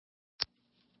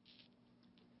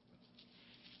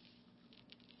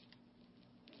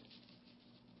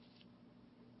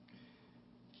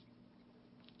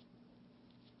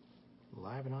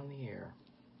live and on the air.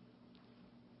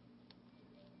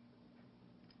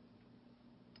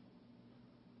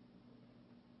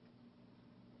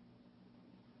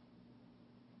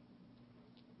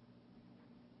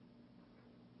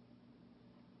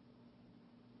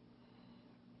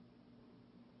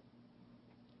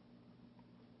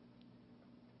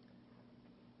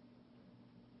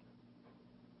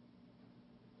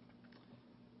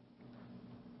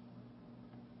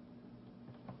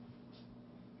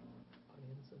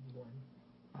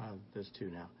 There's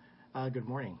two now. Good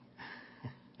morning.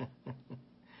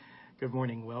 Good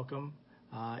morning. Welcome.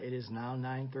 It is now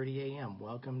 9:30 a.m.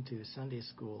 Welcome to Sunday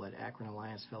School at Akron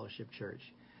Alliance Fellowship Church.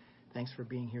 Thanks for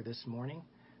being here this morning.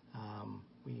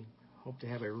 We hope to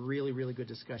have a really, really good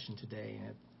discussion today.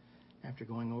 And after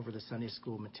going over the Sunday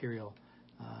School material,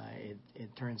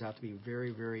 it turns out to be very,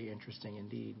 very interesting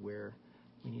indeed, where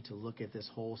we need to look at this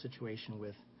whole situation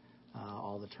with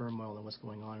all the turmoil and what's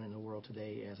going on in the world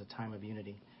today as a time of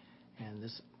unity. And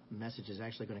this message is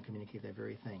actually going to communicate that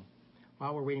very thing.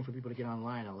 While we're waiting for people to get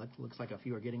online, it looks like a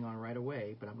few are getting on right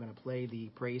away, but I'm going to play the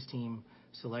praise team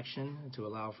selection to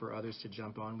allow for others to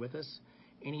jump on with us.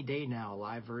 Any Day Now,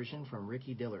 live version from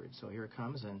Ricky Dillard. So here it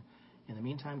comes. And in the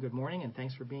meantime, good morning and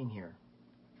thanks for being here.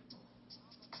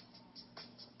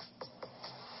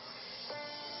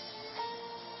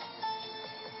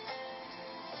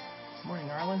 Good morning,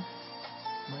 Arlen.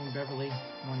 Good morning, Beverly.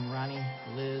 Good morning, Ronnie,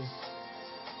 Liz.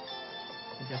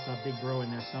 I think I saw Big Bro in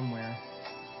there somewhere.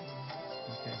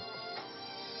 Okay.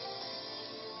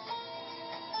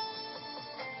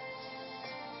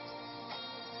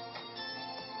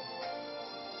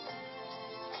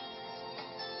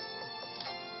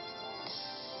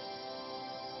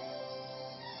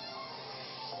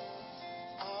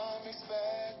 I'm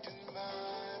expecting my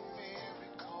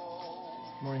miracle.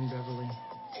 Morning, Beverly.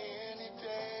 Any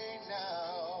day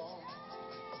now.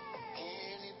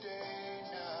 Any day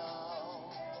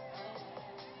now.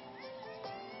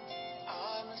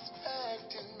 I'm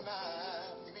expecting my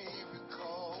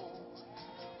miracle.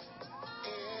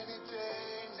 Any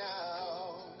day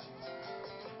now.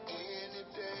 Any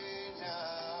day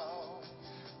now.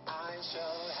 I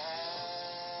shall have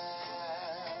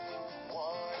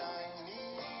what I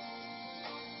need.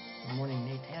 Good morning,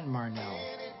 Nate and Marnell.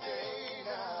 Any day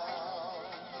now.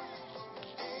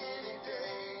 Any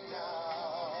day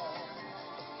now.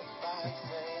 By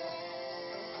faith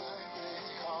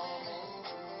it's coming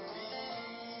to me.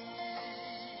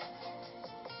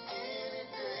 Any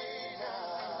day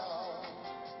now.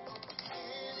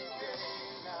 Any day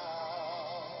now.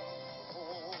 Oh,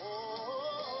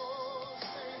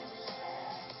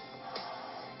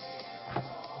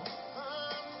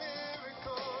 my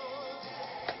miracle.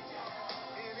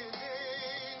 Any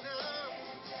day now.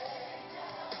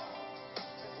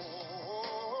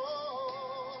 Oh,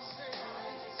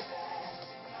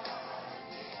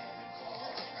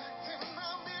 expecting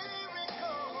my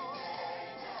miracle.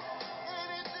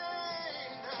 Any day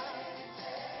now.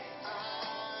 I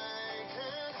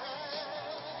can have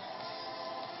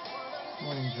what I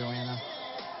Morning, Joanna.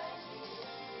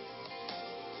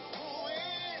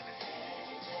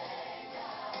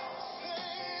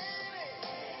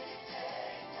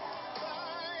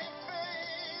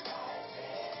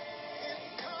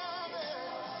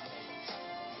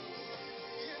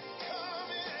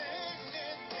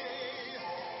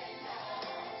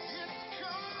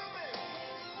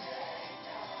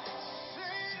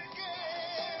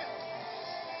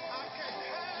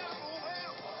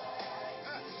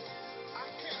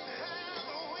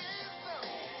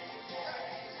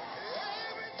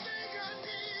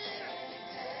 need.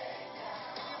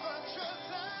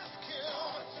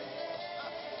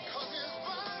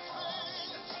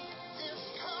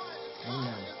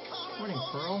 Amen. Morning,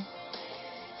 Pearl.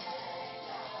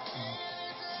 I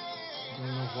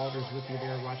don't know if Walter's with you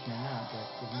there watching or not, but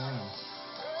good morning.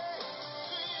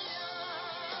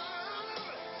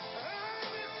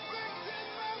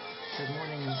 Good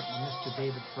morning, Mr.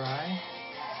 David Fry.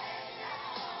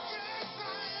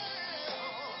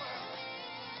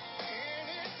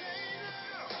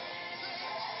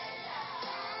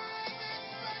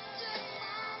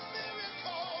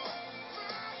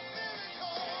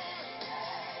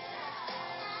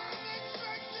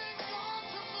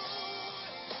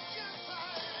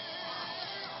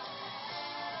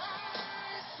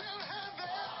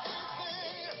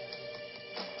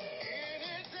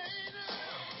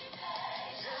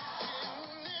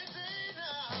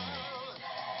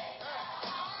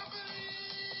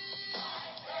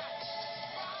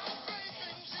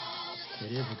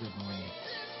 It is a good morning.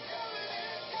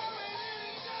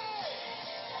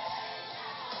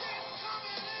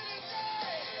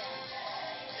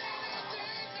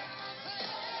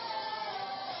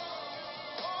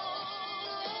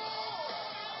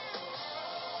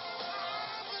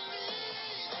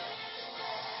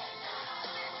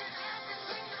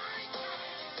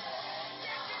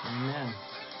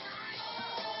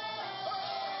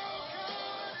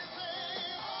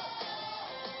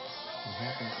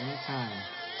 happen anytime.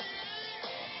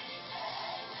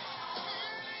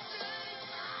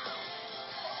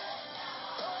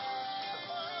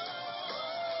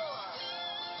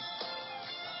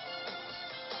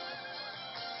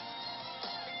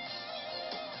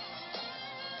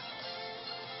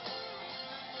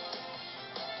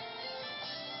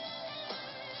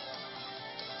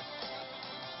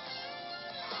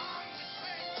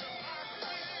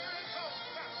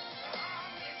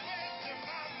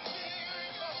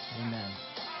 Amen.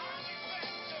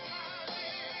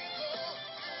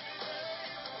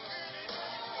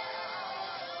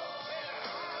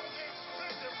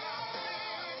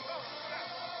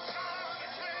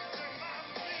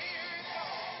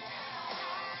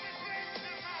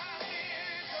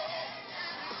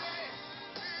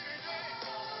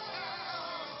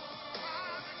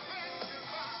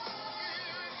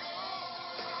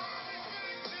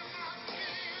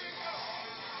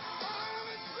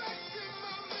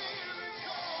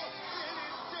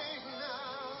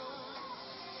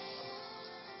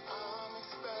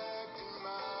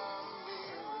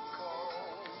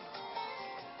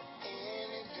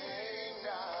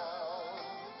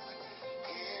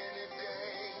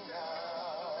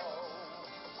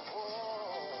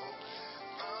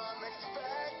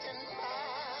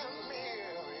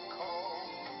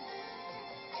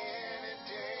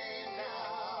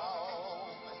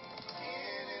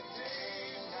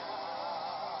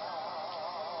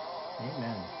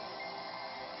 Amen.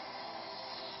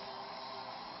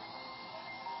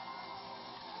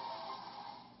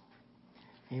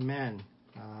 Amen.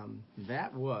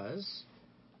 That was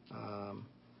a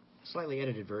slightly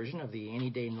edited version of the Any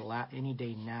Day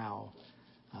Now,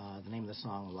 the name of the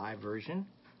song, live version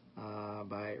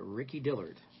by Ricky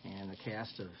Dillard and a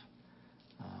cast of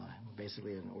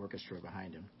basically an orchestra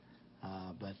behind him.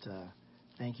 But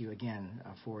thank you again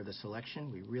for the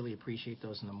selection. We really appreciate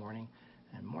those in the morning.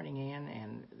 And morning, Ann,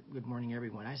 and good morning,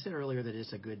 everyone. I said earlier that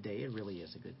it's a good day. It really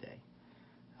is a good day.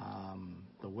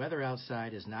 The weather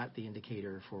outside is not the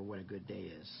indicator for what a good day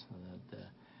is. The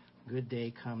good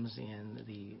day comes in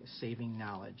the saving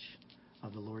knowledge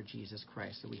of the Lord Jesus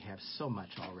Christ, that we have so much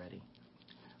already.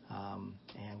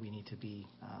 And we need to be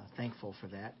thankful for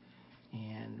that.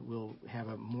 And we'll have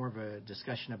more of a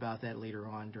discussion about that later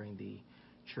on during the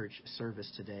church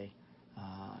service today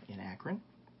in Akron.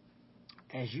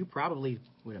 As you probably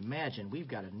would imagine, we've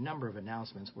got a number of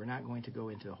announcements. We're not going to go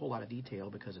into a whole lot of detail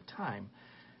because of time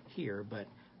here, but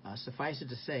suffice it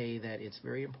to say that it's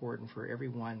very important for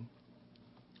everyone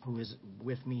who is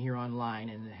with me here online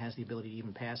and has the ability to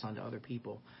even pass on to other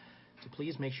people to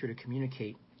please make sure to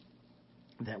communicate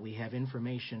that we have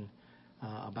information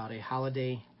about a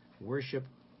holiday worship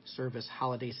service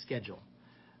holiday schedule.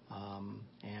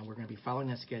 And we're going to be following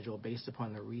that schedule based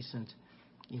upon the recent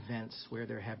events where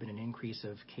there have been an increase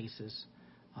of cases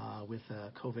with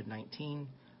COVID-19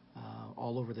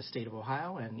 all over the state of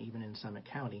Ohio and even in Summit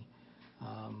County.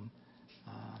 I'm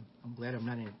glad I'm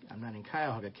not in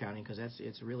Cuyahoga County because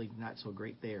it's really not so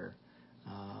great there.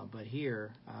 But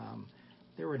here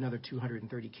there were another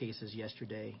 230 cases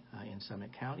yesterday in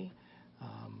Summit County,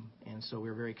 and so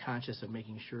we're very conscious of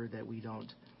making sure that we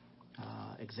don't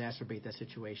exacerbate that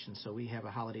situation. So we have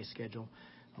a holiday schedule.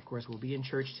 Of course, we'll be in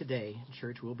church today.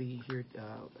 Church will be here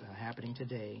happening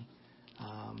today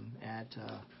at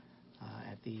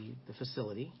the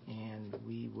facility, and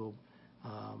we will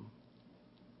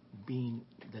be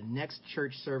the next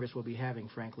church service we'll be having,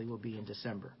 frankly, will be in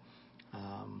December.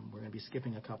 We're going to be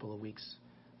skipping a couple of weeks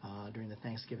during the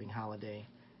Thanksgiving holiday,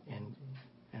 and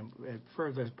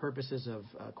for the purposes of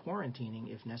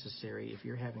quarantining, if necessary, if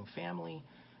you're having family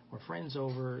or friends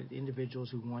over, individuals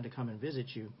who want to come and visit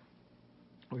you,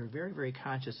 we're very, very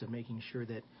conscious of making sure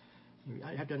that you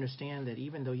have to understand that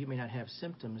even though you may not have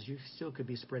symptoms, you still could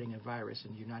be spreading a virus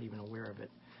and you're not even aware of it.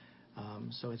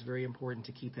 So it's very important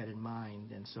to keep that in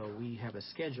mind. And so we have a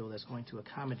schedule that's going to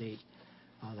accommodate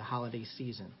the holiday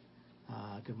season.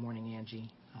 Good morning, Angie.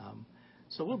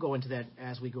 So we'll go into that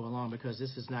as we go along, because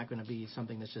this is not going to be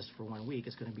something that's just for 1 week.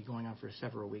 It's going to be going on for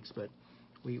several weeks. But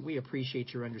we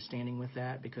appreciate your understanding with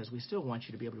that, because we still want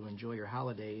you to be able to enjoy your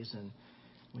holidays. And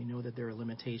we know that there are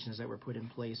limitations that were put in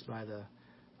place by the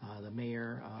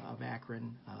mayor of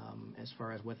Akron as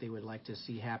far as what they would like to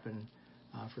see happen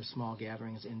for small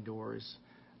gatherings indoors.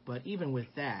 But even with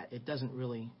that, it doesn't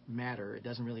really matter. It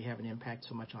doesn't really have an impact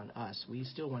so much on us. We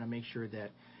still want to make sure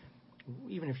that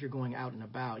even if you're going out and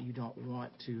about, you don't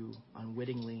want to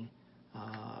unwittingly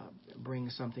bring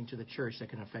something to the church that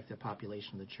can affect the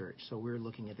population of the church. So we're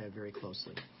looking at that very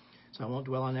closely. So I won't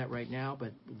dwell on that right now,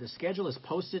 but the schedule is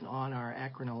posted on our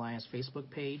Akron Alliance Facebook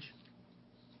page.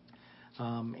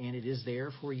 and it is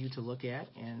there for you to look at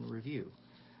and review.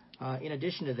 In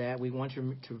addition to that, we want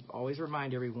to always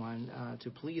remind everyone to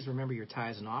please remember your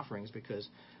tithes and offerings, because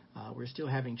we're still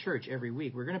having church every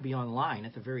week. We're going to be online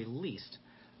at the very least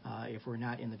if we're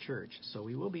not in the church. So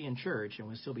we will be in church and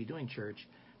we'll still be doing church,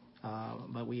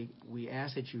 but we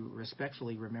ask that you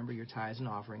respectfully remember your tithes and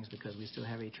offerings, because we still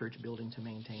have a church building to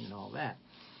maintain and all that.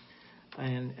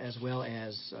 And as well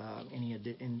as any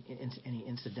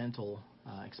incidental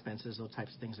expenses, those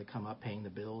types of things that come up, paying the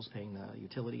bills, paying the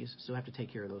utilities. Still have to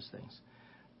take care of those things.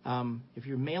 If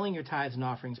you're mailing your tithes and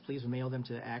offerings, please mail them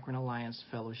to Akron Alliance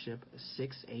Fellowship,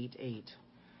 688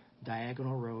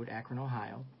 Diagonal Road, Akron,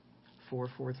 Ohio,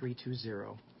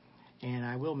 44320. And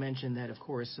I will mention that, of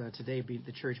course, today,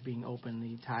 the church being open,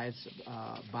 the tithes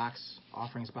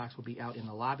offerings box will be out in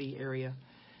the lobby area.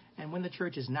 And when the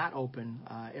church is not open,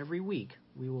 every week,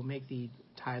 we will make the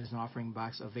tithes and offering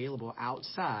box available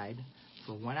outside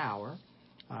for 1 hour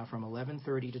from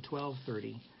 11:30 to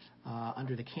 12:30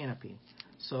 under the canopy.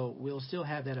 So we'll still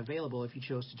have that available if you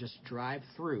chose to just drive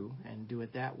through and do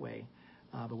it that way.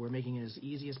 But we're making it as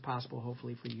easy as possible,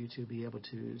 hopefully, for you to be able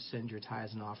to send your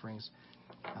tithes and offerings.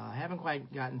 I haven't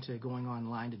quite gotten to going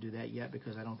online to do that yet,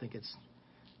 because I don't think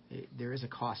there is a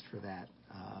cost for that.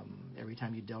 Every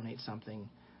time you donate something,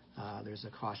 there's a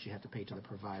cost you have to pay to the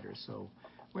provider. So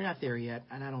we're not there yet,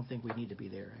 and I don't think we need to be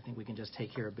there. I think we can just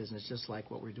take care of business just like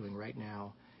what we're doing right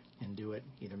now and do it,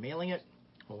 either mailing it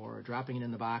or dropping it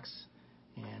in the box.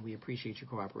 And we appreciate your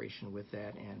cooperation with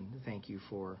that, and thank you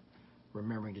for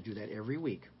remembering to do that every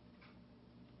week.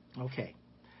 Okay.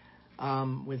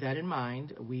 With that in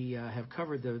mind, we have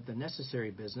covered the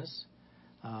necessary business.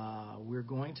 We're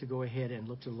going to go ahead and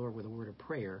look to the Lord with a word of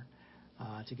prayer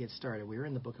to get started. We're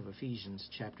in the book of Ephesians,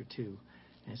 chapter 2,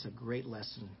 and it's a great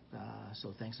lesson.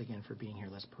 So thanks again for being here.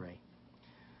 Let's pray.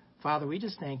 Father, we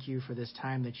just thank you for this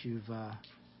time that you've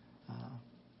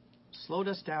slowed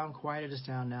us down, quieted us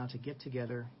down now to get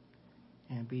together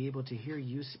and be able to hear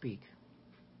you speak.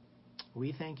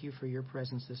 We thank you for your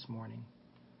presence this morning.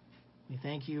 We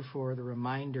thank you for the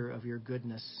reminder of your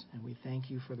goodness, and we thank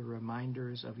you for the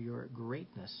reminders of your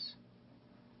greatness.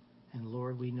 And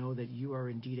Lord, we know that you are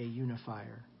indeed a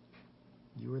unifier.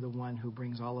 You are the one who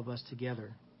brings all of us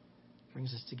together,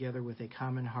 brings us together with a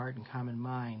common heart and common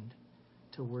mind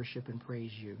to worship and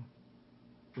praise you.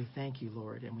 We thank you,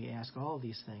 Lord, and we ask all of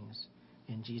these things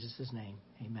in Jesus' name.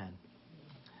 Amen.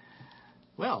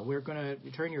 Well, we're going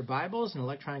to turn your Bibles and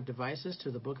electronic devices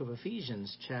to the book of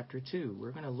Ephesians, chapter 2.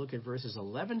 We're going to look at verses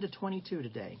 11 to 22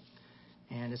 today.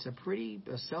 And it's a pretty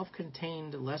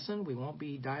self-contained lesson. We won't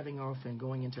be diving off and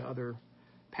going into other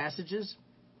passages.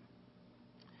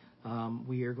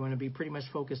 We are going to be pretty much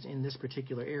focused in this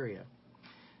particular area.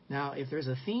 Now, if there's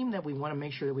a theme that we want to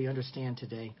make sure that we understand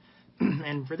today,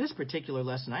 and for this particular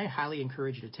lesson, I highly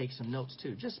encourage you to take some notes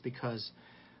too, just because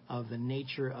of the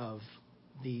nature of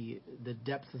the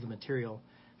depth of the material.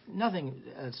 Nothing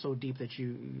so deep that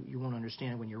you won't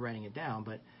understand when you're writing it down,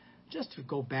 but just to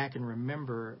go back and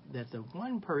remember that the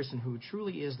one person who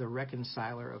truly is the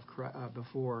reconciler of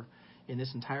before in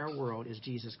this entire world is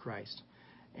Jesus Christ.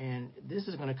 And this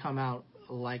is going to come out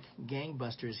like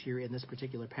gangbusters here in this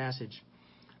particular passage.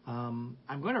 I'm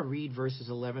going to read verses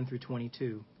 11 through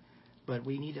 22, but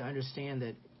we need to understand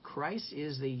that Christ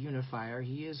is the unifier.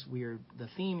 The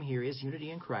theme here is unity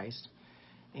in Christ.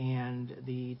 And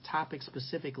the topic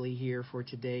specifically here for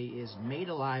today is made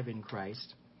alive in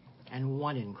Christ and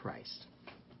one in Christ.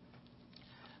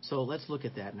 So let's look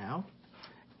at that now.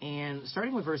 And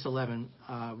starting with verse 11,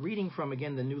 reading from,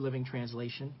 again, the New Living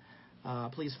Translation.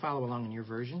 Please follow along in your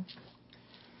version.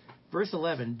 Verse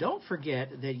 11, don't forget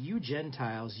that you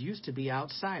Gentiles used to be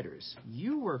outsiders.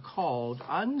 You were called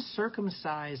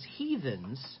uncircumcised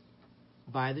heathens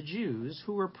by the Jews,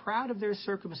 who were proud of their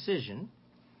circumcision,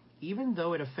 even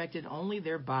though it affected only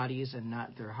their bodies and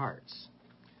not their hearts.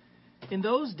 In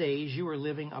those days, you were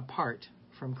living apart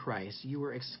from Christ. You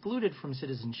were excluded from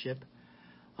citizenship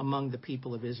among the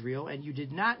people of Israel, and you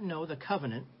did not know the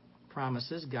covenant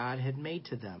promises God had made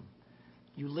to them.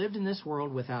 You lived in this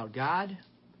world without God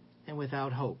and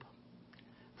without hope.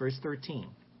 Verse 13,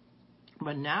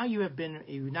 but now you have been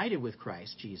united with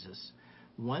Christ Jesus.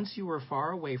 Once you were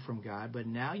far away from God, but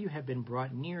now you have been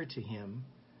brought near to him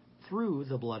through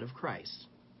the blood of Christ.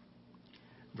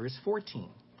 Verse 14,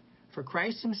 for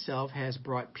Christ himself has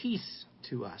brought peace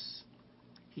to us.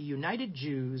 He united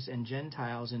Jews and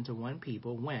Gentiles into one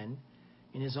people when,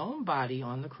 in his own body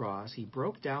on the cross, he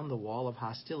broke down the wall of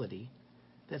hostility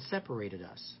that separated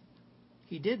us.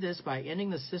 He did this by ending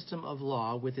the system of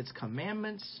law with its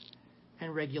commandments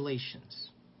and regulations.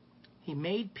 He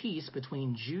made peace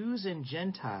between Jews and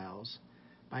Gentiles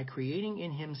by creating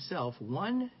in himself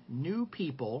one new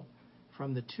people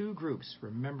from the two groups.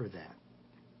 Remember that.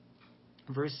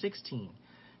 Verse 16.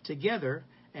 Together,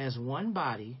 as one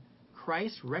body,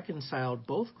 Christ reconciled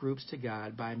both groups to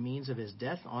God by means of his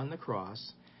death on the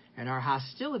cross, and our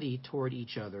hostility toward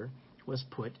each other was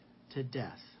put to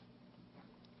death.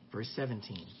 Verse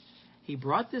 17. He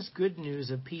brought this good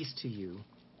news of peace to you,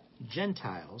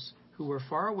 Gentiles, who were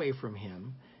far away from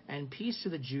him, and peace to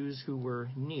the Jews who were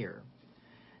near.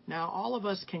 Now all of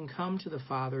us can come to the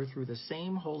Father through the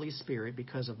same Holy Spirit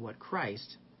because of what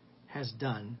Christ has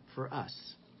done for us.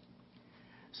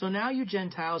 So now you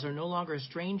Gentiles are no longer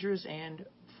strangers and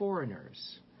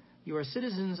foreigners. You are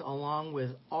citizens along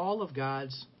with all of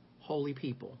God's holy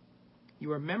people.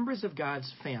 You are members of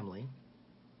God's family.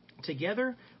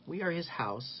 Together we are his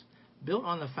house, built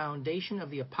on the foundation of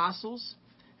the apostles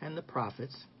and the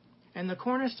prophets, and the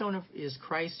cornerstone is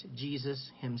Christ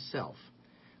Jesus himself.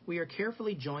 We are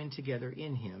carefully joined together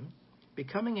in him,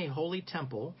 becoming a holy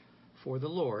temple for the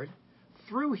Lord.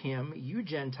 Through him, you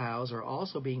Gentiles are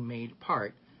also being made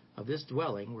part of this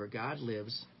dwelling where God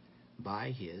lives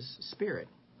by his Spirit.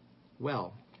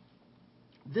 Well,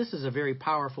 this is a very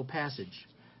powerful passage,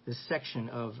 this section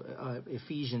of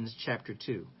Ephesians chapter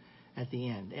 2 at the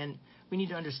end. And we need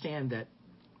to understand that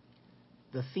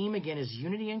the theme again is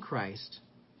unity in Christ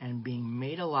and being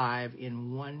made alive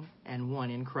in one and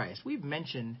one in Christ. We've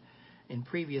mentioned in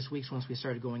previous weeks, once we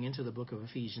started going into the book of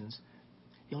Ephesians,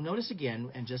 you'll notice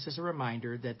again, and just as a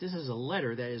reminder, that this is a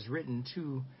letter that is written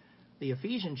to the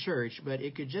Ephesian church, but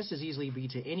it could just as easily be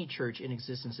to any church in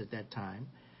existence at that time.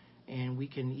 And we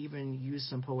can even use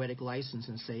some poetic license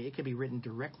and say it could be written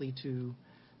directly to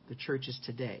the churches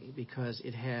today because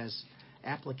it has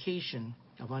application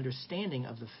of understanding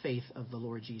of the faith of the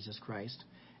Lord Jesus Christ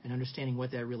and understanding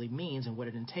what that really means and what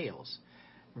it entails.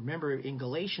 Remember, in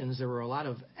Galatians, there were a lot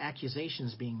of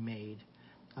accusations being made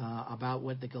about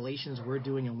what the Galatians were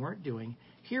doing and weren't doing.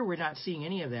 Here, we're not seeing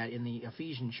any of that in the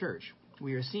Ephesian church.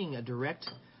 We are seeing a direct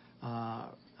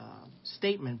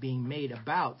statement being made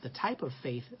about the type of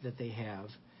faith that they have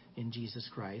in Jesus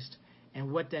Christ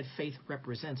and what that faith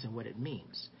represents and what it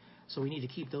means. So we need to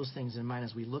keep those things in mind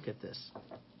as we look at this.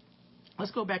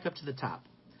 Let's go back up to the top.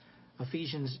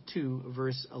 Ephesians 2,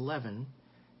 verse 11.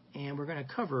 And we're going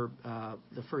to cover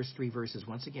the first three verses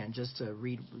once again, just to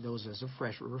read those as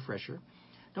a refresher.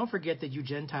 Don't forget that you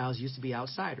Gentiles used to be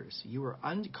outsiders. You were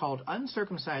called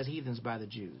uncircumcised heathens by the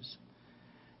Jews,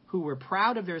 who were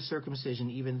proud of their circumcision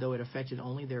even though it affected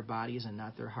only their bodies and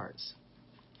not their hearts.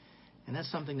 And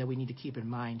that's something that we need to keep in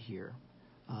mind here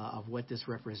of what this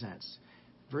represents.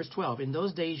 Verse 12, in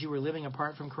those days you were living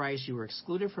apart from Christ, you were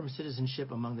excluded from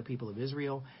citizenship among the people of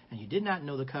Israel, and you did not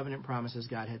know the covenant promises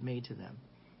God had made to them.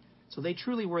 So they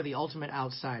truly were the ultimate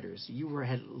outsiders. You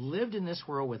had lived in this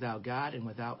world without God and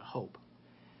without hope.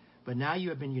 But now you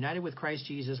have been united with Christ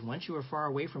Jesus. Once you were far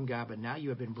away from God, but now you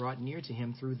have been brought near to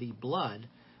him through the blood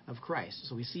of Christ.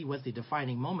 So we see what the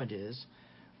defining moment is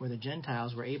where the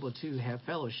Gentiles were able to have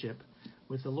fellowship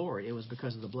with the Lord. It was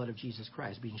because of the blood of Jesus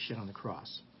Christ being shed on the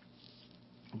cross.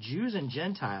 Jews and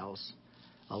Gentiles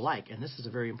alike, and this is a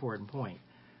very important point,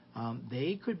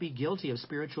 they could be guilty of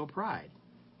spiritual pride.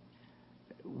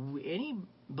 Any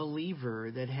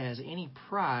believer that has any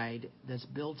pride that's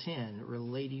built in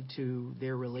related to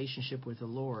their relationship with the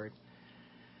Lord,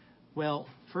 well,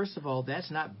 first of all,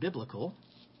 that's not biblical.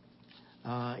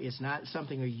 It's not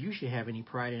something that you should have any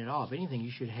pride in at all. If anything,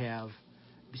 you should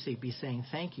be saying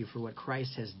thank you for what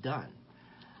Christ has done.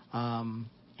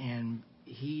 And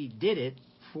he did it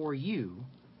for you,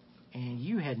 and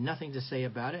you had nothing to say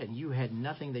about it, and you had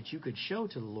nothing that you could show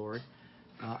to the Lord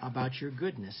about your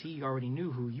goodness. He already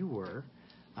knew who you were.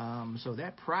 So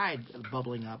that pride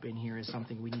bubbling up in here is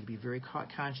something we need to be very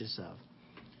conscious of.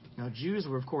 Now, Jews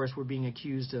were being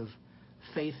accused of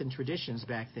faith and traditions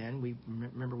back then. We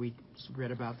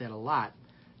read about that a lot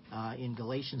in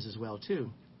Galatians as well,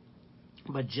 too.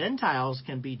 But Gentiles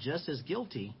can be just as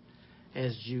guilty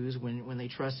as Jews when they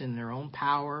trust in their own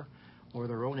power or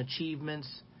their own achievements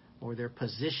or their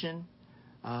position.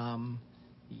 I'm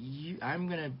going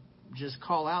to just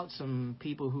call out some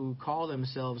people who call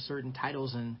themselves certain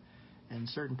titles and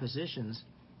certain positions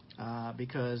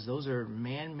because those are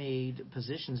man-made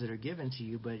positions that are given to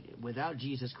you, but without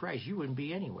Jesus Christ, you wouldn't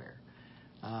be anywhere.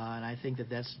 And I think that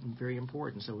that's very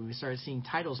important. So when we start seeing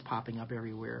titles popping up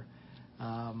everywhere,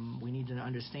 we need to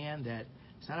understand that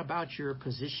it's not about your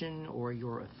position or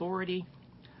your authority.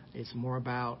 It's more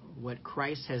about what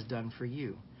Christ has done for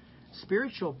you.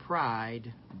 Spiritual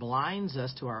pride blinds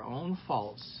us to our own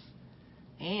faults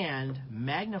and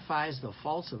magnifies the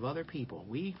faults of other people.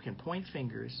 We can point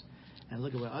fingers and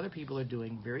look at what other people are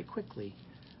doing very quickly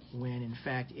when in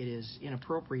fact it is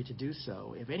inappropriate to do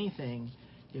so. If anything,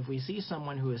 if we see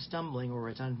someone who is stumbling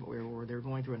or they're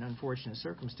going through an unfortunate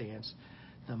circumstance,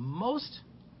 the most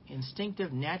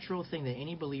instinctive, natural thing that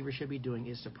any believer should be doing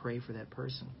is to pray for that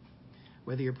person.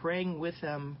 Whether you're praying with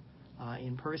them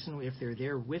in person, if they're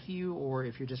there with you, or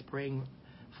if you're just praying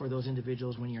for those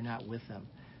individuals when you're not with them.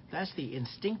 That's the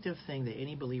instinctive thing that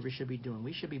any believer should be doing.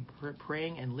 We should be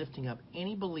praying and lifting up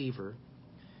any believer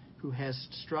who has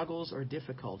struggles or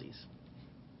difficulties,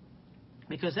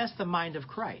 because that's the mind of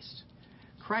Christ.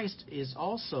 Christ is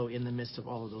also in the midst of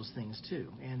all of those things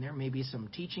too. And there may be some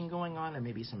teaching going on. There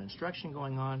may be some instruction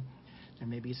going on. There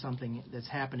may be something that's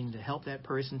happening to help that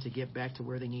person to get back to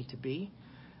where they need to be.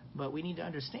 But we need to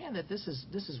understand that this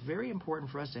is very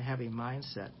important for us to have a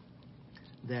mindset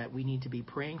that we need to be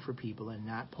praying for people and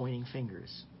not pointing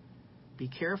fingers. Be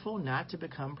careful not to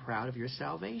become proud of your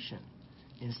salvation.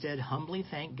 Instead, humbly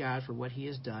thank God for what He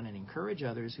has done and encourage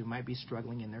others who might be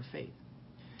struggling in their faith.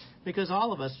 Because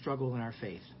all of us struggle in our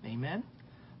faith. Amen?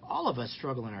 All of us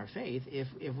struggle in our faith.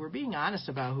 If we're being honest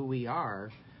about who we are,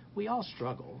 we all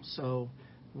struggle. So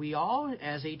we all,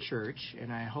 as a church,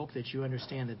 and I hope that you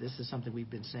understand that this is something we've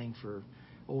been saying for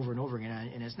over and over again,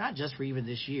 and it's not just for even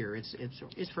this year,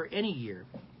 it's for any year.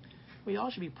 We all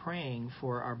should be praying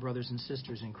for our brothers and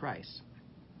sisters in Christ.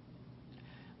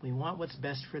 We want what's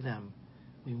best for them.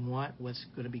 We want what's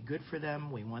going to be good for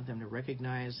them. We want them to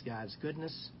recognize God's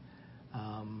goodness.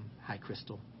 Hi,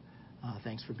 Crystal.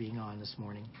 Thanks for being on this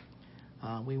morning.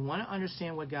 We want to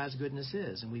understand what God's goodness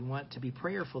is, and we want to be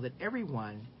prayerful that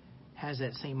everyone has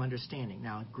that same understanding.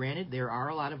 Now, granted, there are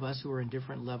a lot of us who are in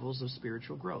different levels of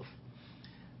spiritual growth.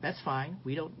 That's fine.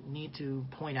 We don't need to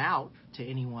point out to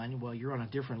anyone, well, you're on a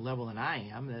different level than I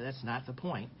am. That's not the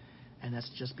point, and that's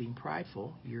just being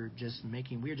prideful. We're just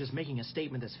making a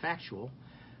statement that's factual.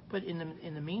 But in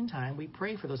the meantime, we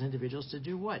pray for those individuals to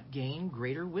do what? Gain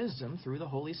greater wisdom through the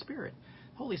Holy Spirit.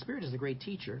 The Holy Spirit is the great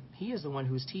teacher. He is the one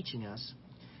who is teaching us.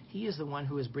 He is the one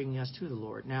who is bringing us to the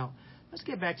Lord. Now, let's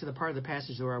get back to the part of the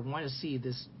passage where I want to see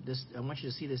this. I want you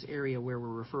to see this area where we're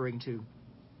referring to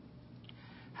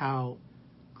how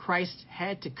Christ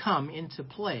had to come into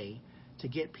play to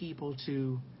get people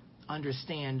to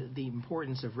understand the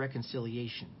importance of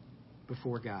reconciliation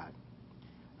before God.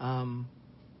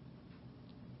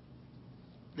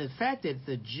 The fact that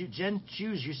the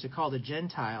Jews used to call the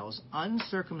Gentiles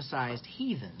uncircumcised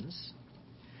heathens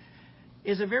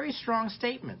is a very strong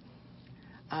statement.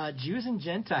 Jews and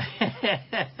Gentiles,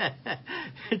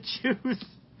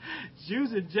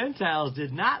 Jews and Gentiles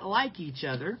did not like each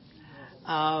other.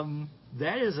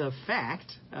 That is a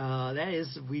fact. That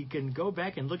is, we can go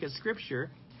back and look at Scripture,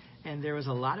 and there was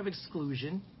a lot of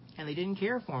exclusion, and they didn't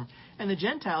care for them. And the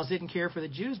Gentiles didn't care for the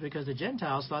Jews because the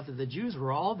Gentiles thought that the Jews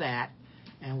were all that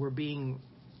and were being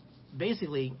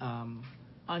basically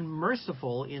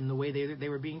unmerciful in the way they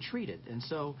were being treated. And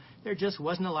so there just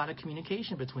wasn't a lot of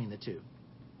communication between the two.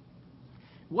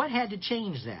 What had to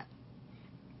change that?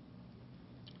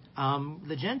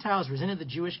 The Gentiles resented the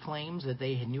Jewish claims that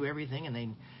they knew everything and they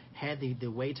had the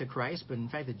way to Christ, but in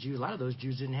fact, a lot of those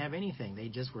Jews didn't have anything. They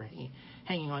just were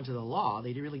hanging on to the law.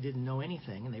 They really didn't know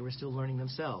anything, and they were still learning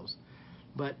themselves.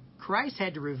 But Christ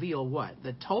had to reveal what?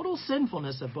 The total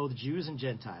sinfulness of both Jews and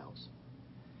Gentiles,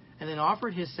 and then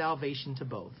offered His salvation to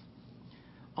both.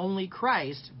 Only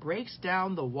Christ breaks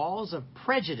down the walls of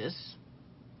prejudice,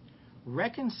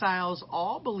 reconciles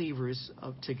all believers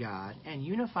to God, and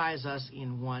unifies us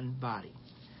in one body.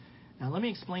 Now, let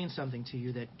me explain something to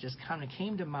you that just kind of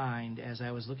came to mind as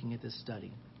I was looking at this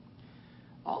study.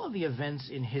 All of the events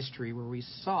in history where we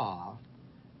saw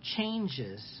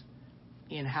changes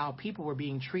in how people were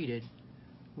being treated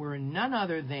were none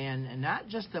other than not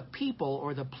just the people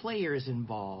or the players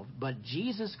involved, but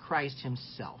Jesus Christ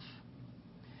Himself.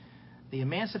 The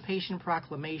Emancipation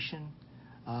Proclamation,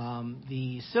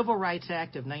 the Civil Rights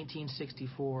Act of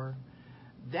 1964,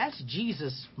 that's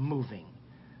Jesus moving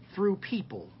through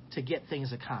people to get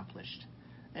things accomplished.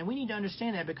 And we need to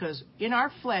understand that, because in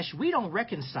our flesh, we don't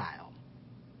reconcile.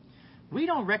 We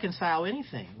don't reconcile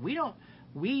anything.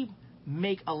 We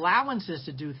make allowances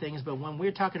to do things, but when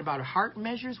we're talking about heart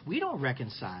measures, we don't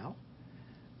reconcile.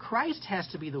 Christ has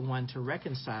to be the one to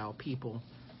reconcile people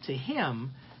to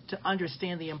Him, to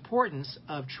understand the importance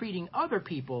of treating other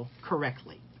people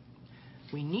correctly.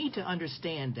 We need to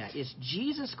understand that it's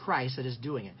Jesus Christ that is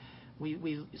doing it.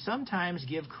 We sometimes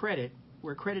give credit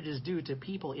where credit is due to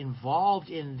people involved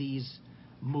in these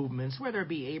movements, whether it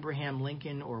be Abraham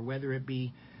Lincoln or whether it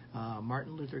be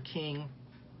Martin Luther King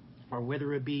or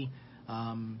whether it be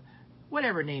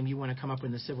whatever name you want to come up with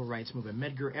in the civil rights movement,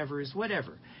 Medgar Evers,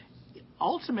 whatever.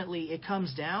 ultimately, it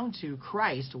comes down to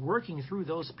Christ working through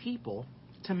those people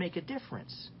to make a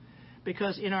difference.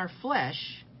 Because in our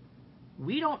flesh,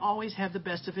 we don't always have the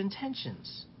best of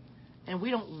intentions. And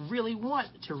we don't really want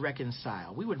to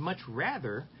reconcile. We would much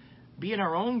rather be in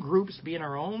our own groups, be in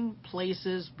our own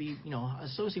places, be,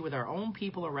 associate with our own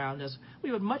people around us.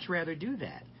 We would much rather do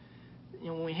that.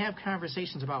 When we have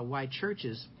conversations about why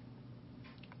churches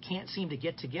can't seem to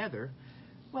get together,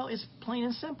 well, it's plain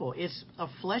and simple. It's a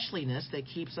fleshliness that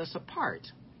keeps us apart.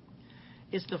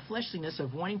 It's the fleshliness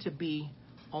of wanting to be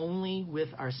only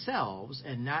with ourselves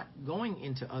and not going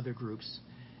into other groups.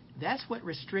 That's what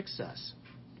restricts us.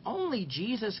 Only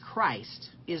Jesus Christ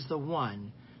is the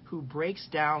one who breaks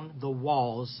down the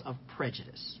walls of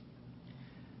prejudice,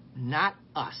 not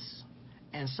us.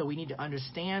 And so we need to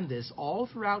understand this all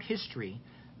throughout history.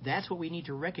 That's what we need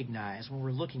to recognize when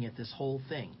we're looking at this whole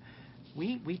thing.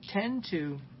 We tend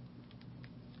to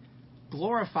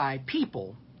glorify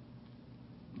people,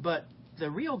 but the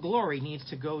real glory needs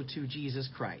to go to Jesus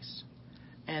Christ.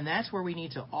 And that's where we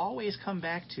need to always come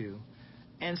back to.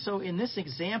 And so in this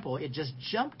example, it just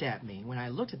jumped at me when I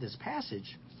looked at this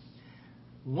passage.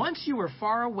 Once you were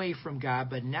far away from God,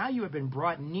 but now you have been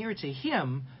brought near to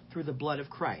Him through the blood of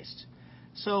Christ.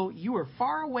 So you were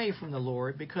far away from the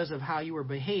Lord because of how you were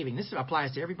behaving. This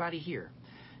applies to everybody here.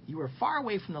 You were far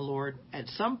away from the Lord at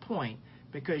some point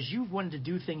because you wanted to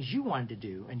do things you wanted to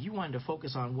do, and you wanted to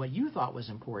focus on what you thought was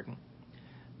important.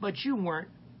 But you weren't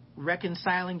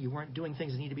reconciling. You weren't doing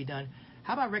things that need to be done.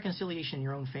 How about reconciliation in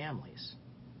your own families?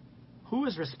 Who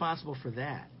is responsible for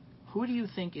that? Who do you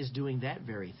think is doing that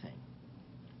very thing?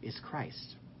 It's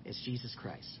Christ. It's Jesus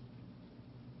Christ.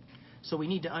 So we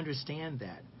need to understand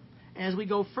that. As we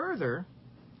go further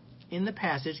in the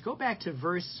passage, go back to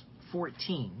verse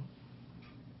 14.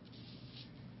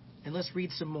 And let's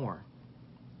read some more.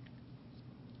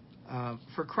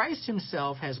 For Christ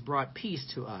himself has brought peace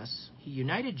to us. He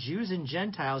united Jews and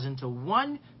Gentiles into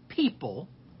one people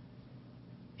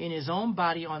in his own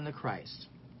body on the Christ.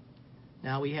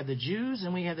 Now we have the Jews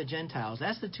and we have the Gentiles.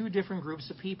 That's the two different groups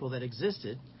of people that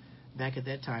existed back at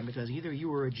that time, because either you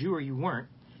were a Jew or you weren't.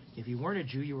 If you weren't a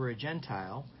Jew, you were a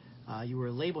Gentile. You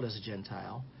were labeled as a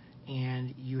Gentile.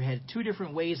 And you had two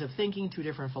different ways of thinking, two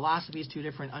different philosophies, two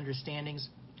different understandings.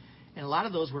 And a lot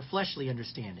of those were fleshly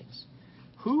understandings.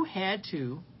 Who had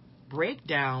to break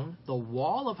down the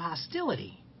wall of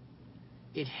hostility?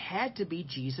 It had to be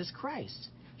Jesus Christ.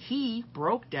 He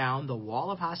broke down the wall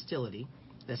of hostility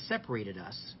that separated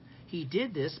us. He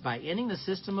did this by ending the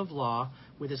system of law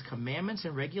with his commandments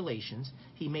and regulations.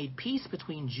 He made peace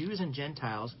between Jews and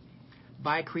Gentiles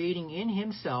by creating in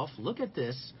himself, look at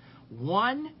this,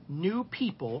 one new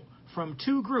people from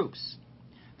two groups.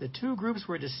 The two groups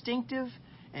were distinctive,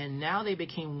 and now they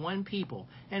became one people.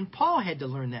 And Paul had to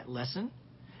learn that lesson,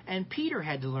 and Peter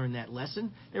had to learn that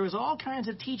lesson. There was all kinds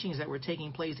of teachings that were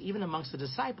taking place, even amongst the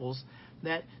disciples,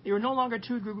 that they were no longer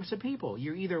two groups of people.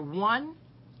 You're either one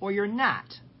or you're not.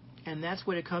 And that's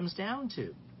what it comes down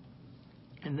to.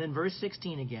 And then verse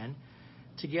 16 again.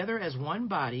 Together as one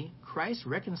body, Christ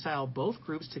reconciled both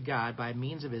groups to God by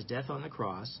means of his death on the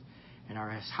cross, and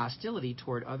our hostility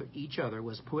toward each other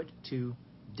was put to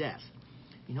death.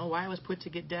 You know why it was put to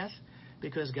get death?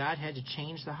 Because God had to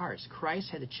change the hearts. Christ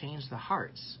had to change the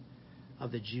hearts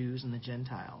of the Jews and the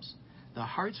Gentiles. The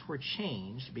hearts were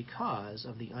changed because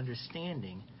of the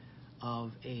understanding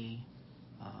of a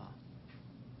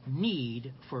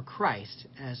need for Christ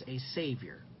as a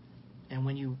Savior.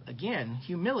 And again,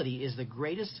 humility is the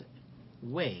greatest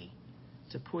way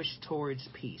to push towards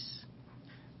peace.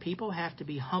 People have to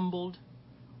be humbled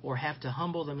or have to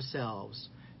humble themselves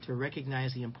to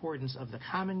recognize the importance of the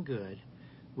common good,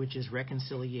 which is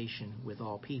reconciliation with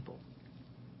all people.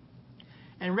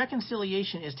 And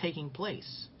reconciliation is taking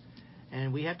place.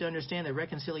 And we have to understand that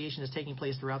reconciliation is taking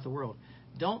place throughout the world.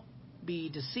 Don't be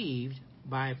deceived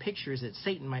by pictures that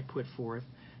Satan might put forth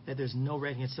that there's no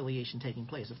reconciliation taking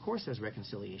place. Of course there's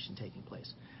reconciliation taking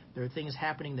place. There are things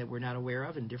happening that we're not aware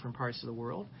of in different parts of the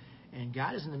world. And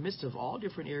God is in the midst of all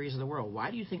different areas of the world. Why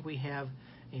do you think we have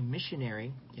a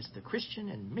missionary? It's the Christian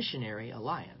and Missionary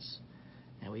Alliance.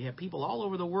 And we have people all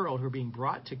over the world who are being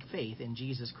brought to faith in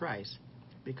Jesus Christ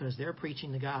because they're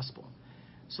preaching the gospel.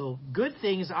 So good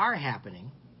things are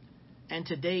happening. And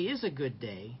today is a good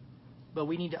day. But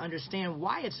we need to understand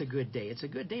why it's a good day. It's a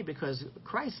good day because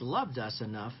Christ loved us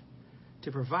enough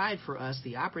to provide for us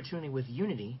the opportunity with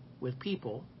unity with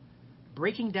people,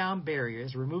 breaking down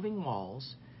barriers, removing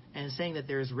walls, and saying that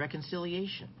there is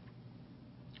reconciliation.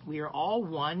 We are all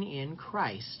one in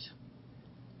Christ.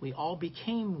 We all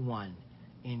became one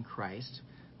in Christ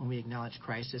when we acknowledge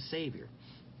Christ as Savior.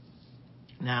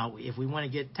 Now, if we want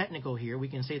to get technical here, we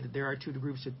can say that there are two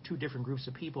different groups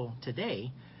of people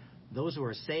today, those who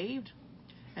are saved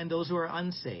and those who are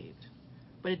unsaved.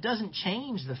 But it doesn't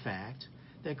change the fact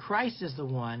that Christ is the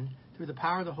one, through the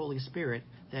power of the Holy Spirit,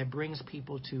 that brings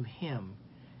people to him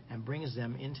and brings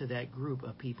them into that group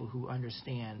of people who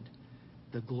understand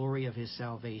the glory of his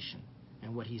salvation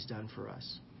and what he's done for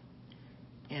us.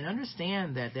 And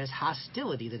understand that there's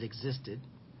hostility that existed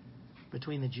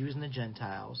between the Jews and the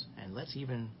Gentiles, and let's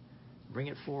even bring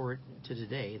it forward to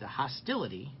today, the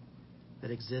hostility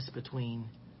that exists between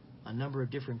a number of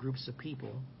different groups of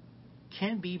people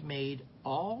can be made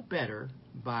all better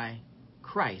by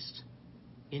Christ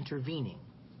intervening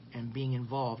and being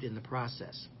involved in the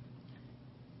process.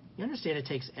 You understand it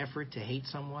takes effort to hate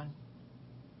someone?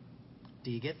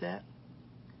 Do you get that?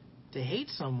 To hate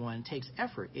someone takes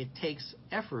effort. It takes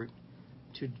effort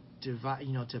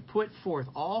to put forth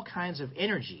all kinds of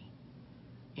energy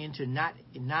into not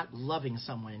loving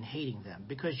someone and hating them,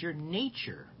 because your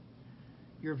nature,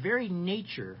 your very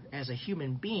nature as a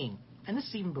human being, and this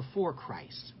is even before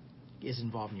Christ is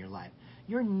involved in your life,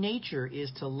 your nature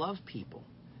is to love people.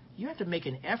 You have to make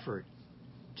an effort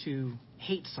to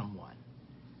hate someone.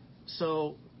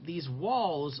 So these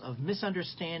walls of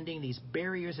misunderstanding, these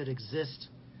barriers that exist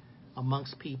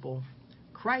amongst people,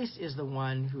 Christ is the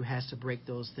one who has to break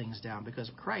those things down, because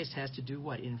Christ has to do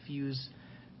what? Infuse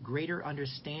greater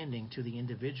understanding to the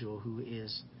individual who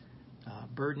is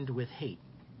burdened with hate,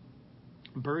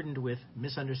 burdened with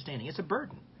misunderstanding. It's a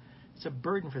burden. It's a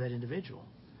burden for that individual.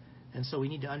 And so we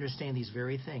need to understand these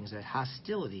very things, that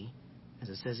hostility, as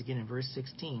it says again in verse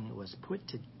 16, it was put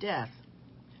to death.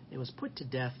 It was put to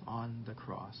death on the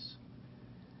cross,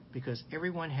 because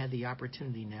everyone had the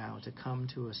opportunity now to come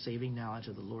to a saving knowledge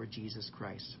of the Lord Jesus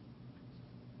Christ.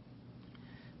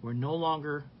 We're no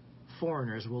longer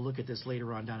foreigners. We'll look at this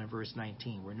later on down in verse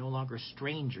 19. We're no longer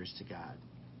strangers to God.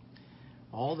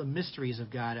 All the mysteries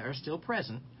of God are still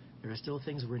present. There are still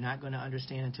things we're not going to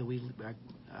understand until we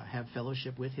have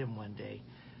fellowship with him one day.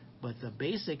 But the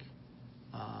basic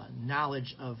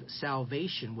knowledge of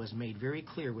salvation was made very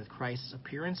clear with Christ's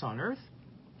appearance on earth,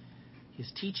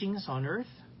 his teachings on earth,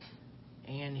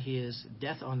 and his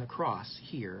death on the cross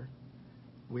here,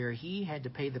 where he had to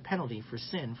pay the penalty for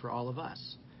sin for all of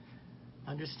us.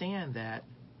 Understand that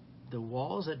the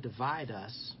walls that divide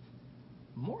us,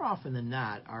 more often than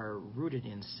not, are rooted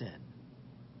in sin.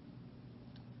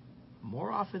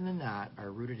 More often than not,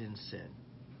 are rooted in sin.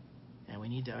 And we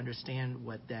need to understand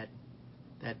what that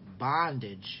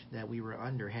bondage that we were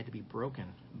under had to be broken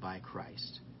by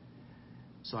Christ.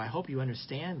 So I hope you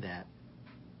understand that.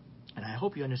 And I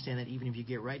hope you understand that even if you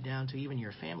get right down to even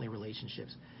your family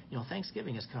relationships.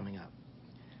 Thanksgiving is coming up.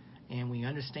 And we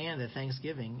understand that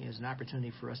Thanksgiving is an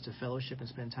opportunity for us to fellowship and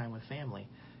spend time with family.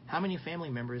 How many family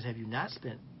members have you not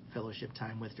spent fellowship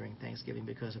time with during Thanksgiving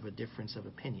because of a difference of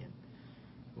opinion,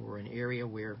 or an area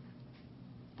where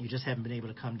you just haven't been able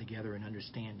to come together in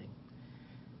understanding?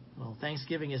 Well,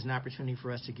 Thanksgiving is an opportunity for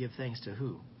us to give thanks to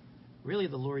who? Really,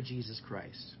 the Lord Jesus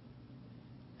Christ.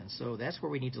 And so that's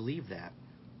where we need to leave that.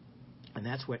 And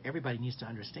that's what everybody needs to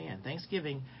understand.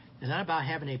 Thanksgiving is not about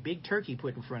having a big turkey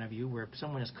put in front of you where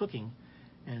someone is cooking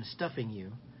and stuffing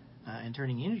you and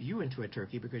turning you into a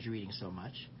turkey because you're eating so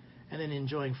much, and then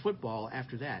enjoying football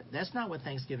after that. That's not what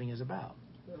Thanksgiving is about.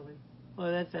 Really?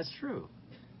 Well, that's true.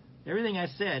 Everything I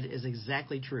said is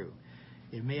exactly true.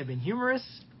 It may have been humorous,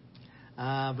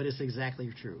 but it's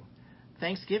exactly true.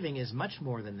 Thanksgiving is much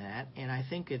more than that, and I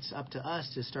think it's up to us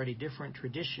to start a different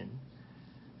tradition,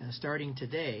 starting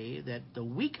today, that the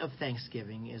week of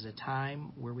Thanksgiving is a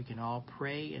time where we can all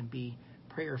pray and be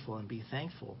prayerful and be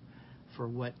thankful for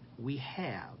what we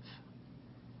have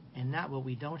and not what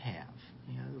we don't have.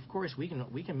 Of course, we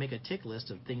can make a tick list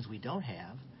of things we don't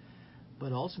have,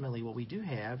 but ultimately what we do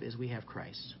have is we have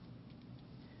Christ.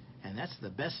 And that's the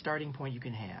best starting point you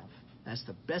can have. That's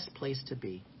the best place to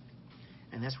be.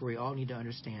 And that's where we all need to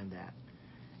understand that.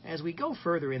 As we go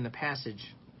further in the passage,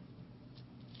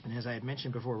 and as I had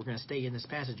mentioned before, we're going to stay in this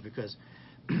passage because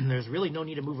there's really no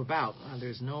need to move about.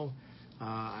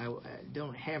 I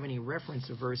don't have any reference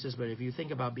to verses, but if you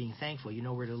think about being thankful, you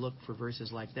know where to look for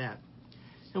verses like that.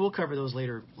 And we'll cover those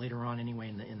later on anyway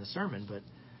in the sermon,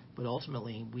 but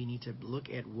ultimately we need to look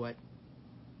at what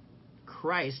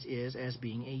Christ is as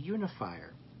being a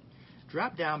unifier.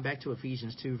 Drop down back to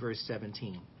Ephesians 2, verse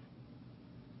 17.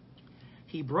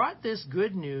 He brought this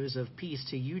good news of peace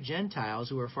to you Gentiles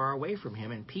who are far away from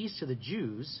him, and peace to the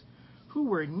Jews who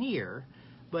were near.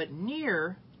 But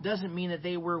near doesn't mean that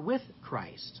they were with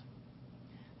Christ.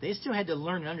 They still had to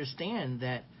learn and understand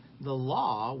that the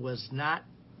law was not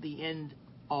the end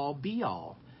all be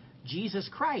all. Jesus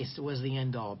Christ was the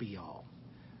end-all, be-all.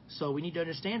 So we need to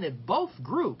understand that both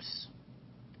groups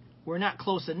were not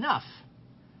close enough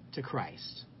to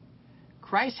Christ.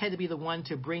 Christ had to be the one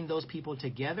to bring those people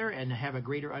together and have a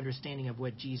greater understanding of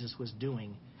what Jesus was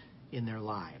doing in their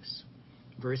lives.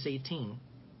 Verse 18,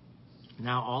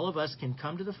 now all of us can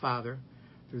come to the Father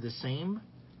through the same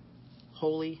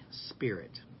Holy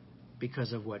Spirit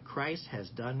because of what Christ has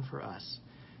done for us.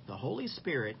 The Holy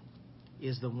Spirit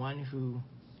is the one who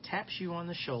taps you on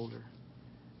the shoulder,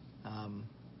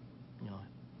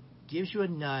 gives you a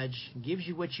nudge, gives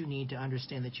you what you need to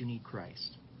understand that you need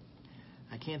Christ.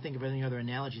 I can't think of any other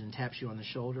analogy than taps you on the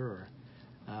shoulder,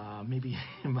 or maybe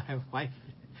my wife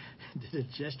did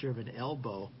a gesture of an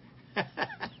elbow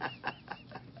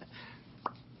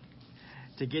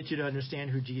to get you to understand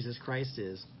who Jesus Christ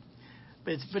is.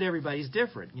 But everybody's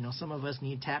different. Some of us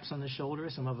need taps on the shoulder.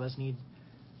 Some of us need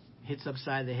hits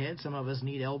upside the head. Some of us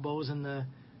need elbows in the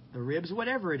ribs.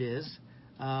 Whatever it is,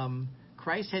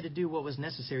 Christ had to do what was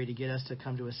necessary to get us to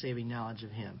come to a saving knowledge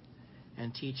of Him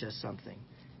and teach us something.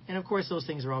 And, of course, those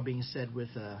things are all being said with,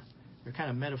 they're kind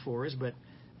of metaphors, but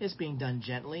it's being done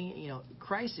gently.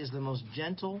 Christ is the most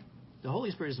gentle, the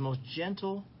Holy Spirit is the most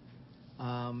gentle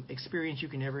experience you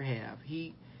can ever have.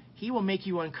 He will make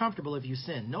you uncomfortable if you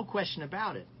sin, no question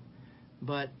about it.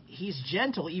 But He's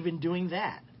gentle even doing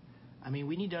that. I mean,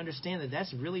 we need to understand that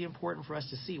that's really important for us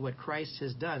to see what Christ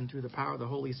has done through the power of the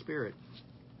Holy Spirit.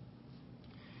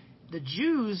 The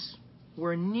Jews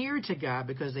were near to God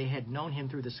because they had known Him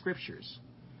through the Scriptures.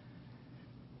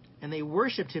 And they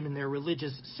worshipped Him in their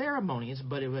religious ceremonies,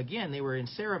 but again, they were in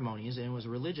ceremonies, and it was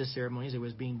religious ceremonies. It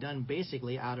was being done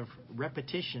basically out of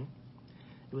repetition.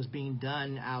 It was being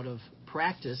done out of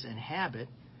practice and habit,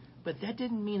 but that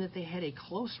didn't mean that they had a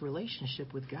close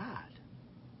relationship with God.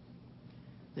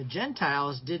 The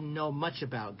Gentiles didn't know much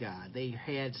about God. They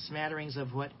had smatterings of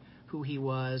who He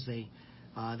was. They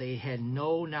had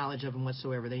no knowledge of Him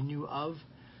whatsoever. They knew of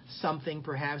something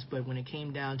perhaps, but when it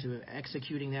came down to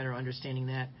executing that or understanding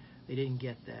that, they didn't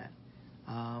get that.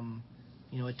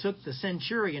 It took the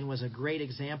centurion was a great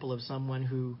example of someone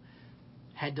who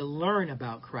had to learn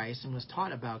about Christ and was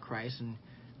taught about Christ.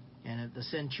 And the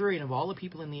centurion, of all the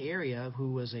people in the area,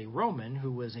 who was a Roman,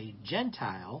 who was a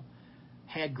Gentile,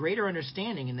 had greater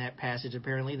understanding in that passage,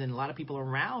 apparently, than a lot of people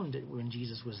around when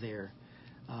Jesus was there.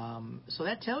 So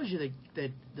that tells you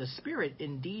that the Spirit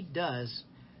indeed does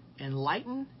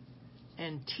enlighten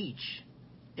and teach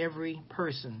every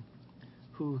person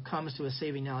who comes to a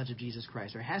saving knowledge of Jesus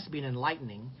Christ. There has to be an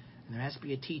enlightening, and there has to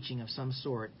be a teaching of some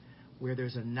sort where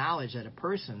there's a knowledge that a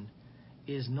person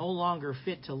is no longer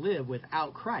fit to live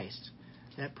without Christ.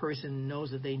 That person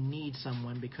knows that they need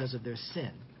someone because of their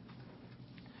sin.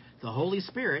 The Holy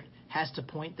Spirit has to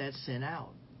point that sin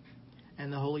out.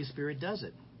 And the Holy Spirit does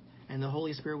it. And the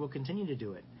Holy Spirit will continue to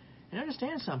do it. And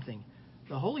understand something.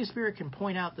 The Holy Spirit can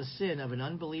point out the sin of an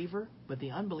unbeliever, but the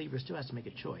unbeliever still has to make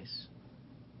a choice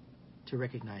to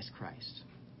recognize Christ.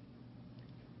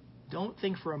 Don't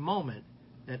think for a moment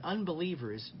that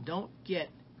unbelievers don't get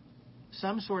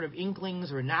some sort of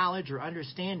inklings or knowledge or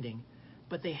understanding,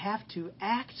 but they have to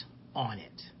act on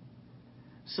it.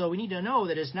 So we need to know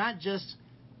that it's not just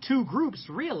two groups,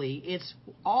 really. It's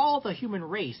all the human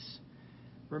race.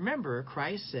 Remember,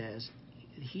 Christ says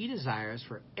He desires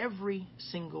for every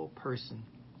single person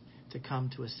to come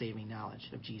to a saving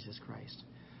knowledge of Jesus Christ.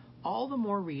 All the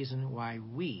more reason why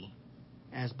we,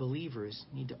 as believers,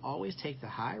 need to always take the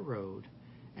high road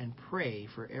and pray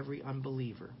for every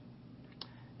unbeliever.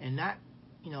 And not,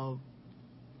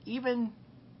 even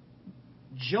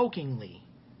jokingly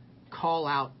call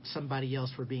out somebody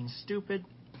else for being stupid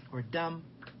or dumb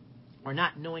or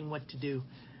not knowing what to do.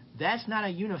 That's not a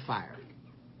unifier.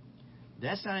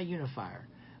 That's not a unifier.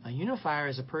 A unifier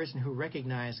is a person who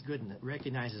recognizes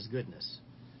goodness.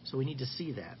 So we need to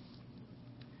see that.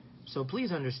 So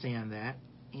please understand that.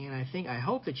 And I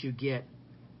hope that you get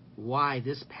why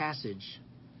this passage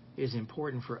is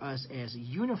important for us as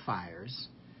unifiers,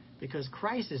 because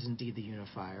Christ is indeed the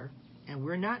unifier, and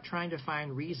we're not trying to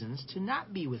find reasons to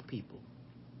not be with people.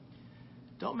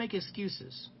 Don't make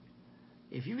excuses.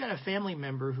 If you've got a family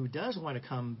member who does want to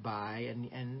come by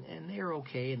and they're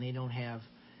okay and they don't have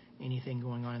anything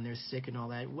going on and they're sick and all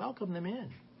that, welcome them in.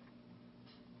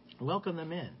 Welcome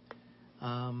them in.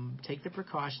 Take the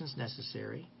precautions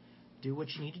necessary. Do what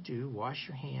you need to do. Wash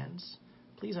your hands.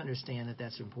 Please understand that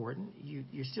that's important.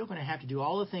 You're still going to have to do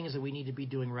all the things that we need to be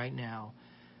doing right now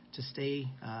to stay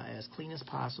as clean as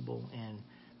possible and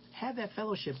have that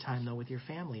fellowship time, though, with your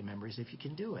family members if you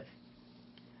can do it.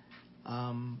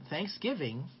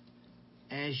 Thanksgiving,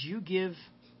 as you give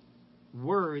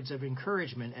words of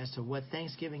encouragement as to what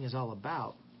Thanksgiving is all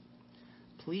about,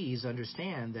 please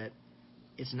understand that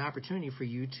it's an opportunity for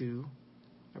you to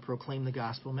proclaim the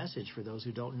gospel message for those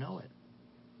who don't know it.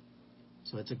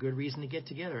 So it's a good reason to get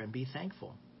together and be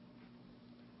thankful.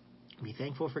 Be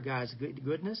thankful for God's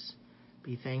goodness.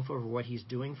 Be thankful for what He's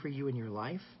doing for you in your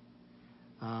life.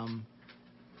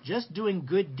 Just doing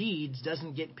good deeds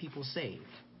doesn't get people saved.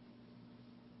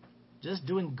 Just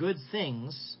doing good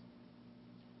things,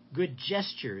 good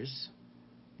gestures,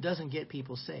 doesn't get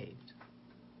people saved.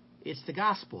 It's the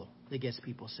gospel that gets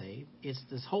people saved. It's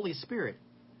the Holy Spirit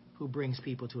who brings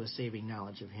people to a saving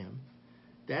knowledge of Him.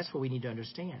 That's what we need to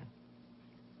understand.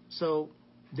 So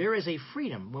there is a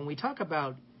freedom. When we talk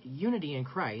about unity in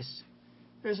Christ,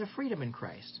 there's a freedom in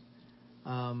Christ.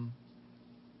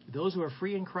 Those who are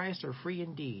free in Christ are free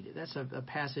indeed. That's a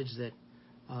passage that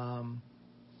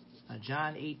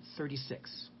John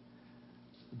 8:36.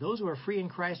 Those who are free in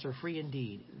Christ are free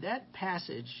indeed. That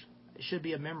passage should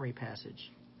be a memory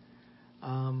passage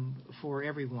for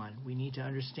everyone. We need to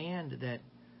understand that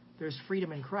there's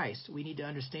freedom in Christ. We need to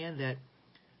understand that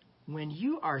when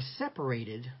you are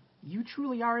separated, you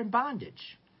truly are in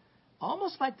bondage.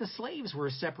 Almost like the slaves were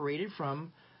separated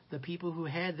from the people who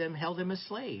held them as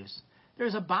slaves.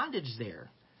 There's a bondage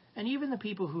there. And even the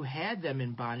people who had them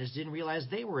in bondage didn't realize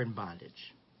they were in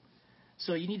bondage.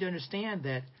 So you need to understand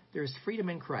that there's freedom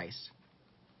in Christ.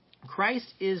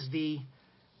 Christ is the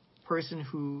person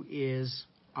who is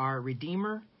our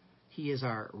Redeemer. He is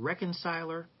our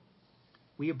reconciler.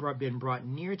 We have been brought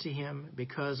near to Him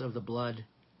because of the blood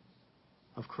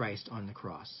of Christ on the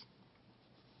cross.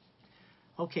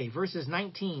 Okay, verses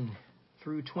 19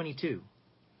 through 22.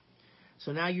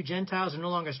 So now you Gentiles are no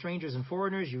longer strangers and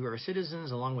foreigners. You are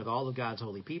citizens along with all of God's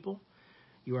holy people.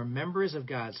 You are members of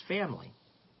God's family.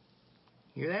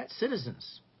 Hear that?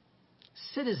 Citizens.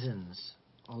 Citizens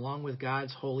along with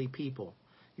God's holy people.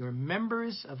 You are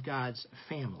members of God's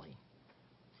family.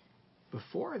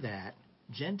 Before that,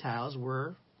 Gentiles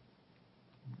were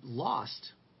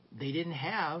lost. They didn't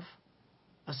have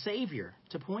a Savior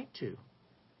to point to.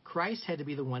 Christ had to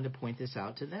be the one to point this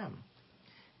out to them.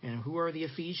 And who are the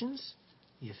Ephesians?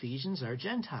 The Ephesians are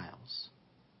Gentiles.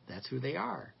 That's who they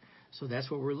are. So that's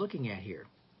what we're looking at here.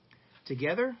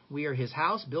 Together, we are His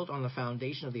house built on the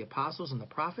foundation of the apostles and the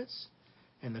prophets,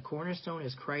 and the cornerstone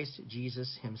is Christ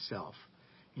Jesus Himself.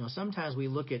 You know, sometimes we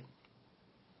look at,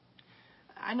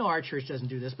 I know our church doesn't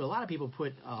do this, but a lot of people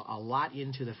put a lot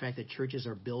into the fact that churches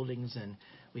are buildings, and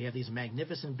we have these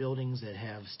magnificent buildings that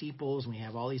have steeples, and we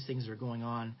have all these things that are going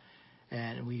on,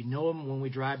 and we know them when we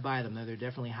drive by them. They're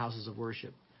definitely houses of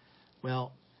worship.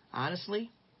 Well, honestly,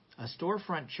 a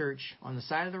storefront church on the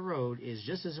side of the road is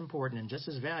just as important and just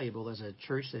as valuable as a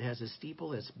church that has a steeple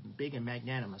that's big and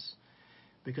magnanimous.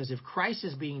 Because if Christ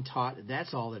is being taught,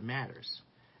 that's all that matters.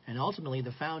 And ultimately,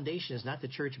 the foundation is not the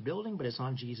church building, but it's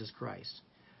on Jesus Christ.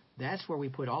 That's where we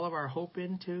put all of our hope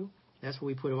into. That's where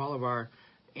we put all of our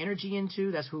energy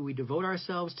into. That's who we devote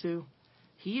ourselves to.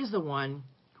 He is the one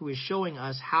who is showing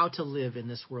us how to live in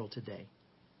this world today,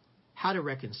 how to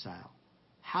reconcile,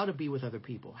 how to be with other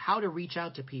people, how to reach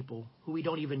out to people who we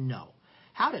don't even know,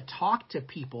 how to talk to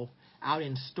people out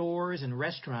in stores and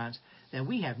restaurants that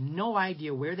we have no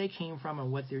idea where they came from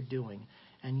and what they're doing.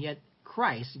 And yet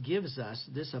Christ gives us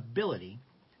this ability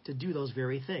to do those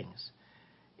very things.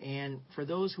 And for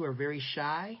those who are very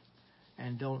shy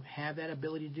and don't have that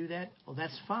ability to do that, well,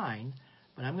 that's fine.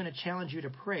 But I'm going to challenge you to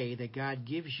pray that God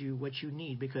gives you what you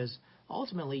need, because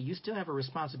ultimately you still have a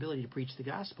responsibility to preach the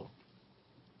gospel.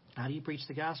 How do you preach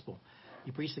the gospel?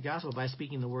 You preach the gospel by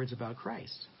speaking the words about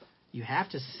Christ. You have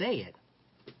to say it.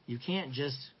 You can't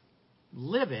just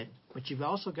live it, but you've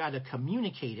also got to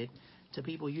communicate it to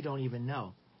people you don't even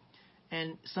know.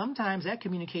 And sometimes that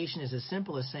communication is as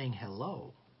simple as saying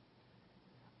hello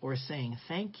or saying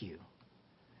thank you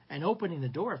and opening the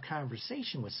door of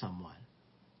conversation with someone.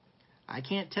 I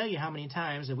can't tell you how many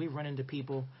times that we've run into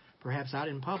people, perhaps out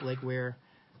in public, where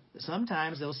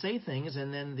sometimes they'll say things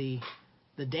and then the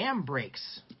dam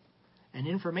breaks and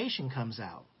information comes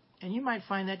out. And you might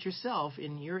find that yourself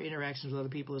in your interactions with other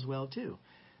people as well, too.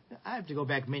 I have to go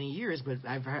back many years, but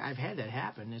I've had that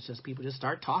happen. It's just people just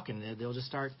start talking. They'll just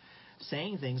start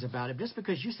saying things about it just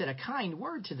because you said a kind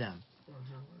word to them.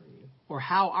 Or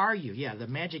how are you? Yeah, the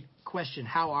magic question,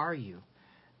 how are you?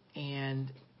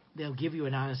 And they'll give you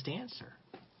an honest answer.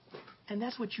 And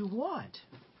that's what you want.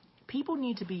 People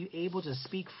need to be able to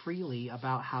speak freely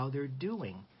about how they're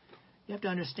doing. You have to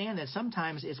understand that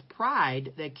sometimes it's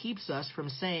pride that keeps us from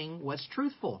saying what's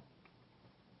truthful.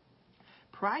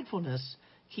 Pridefulness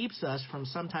keeps us from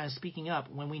sometimes speaking up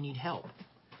when we need help.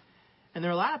 And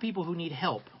there are a lot of people who need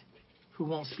help who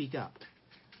won't speak up.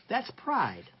 That's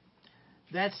pride.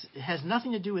 That has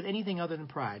nothing to do with anything other than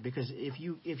pride. Because if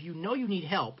you know you need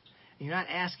help, and you're not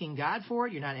asking God for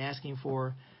it, you're not asking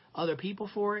for other people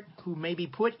for it, who may be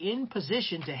put in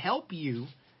position to help you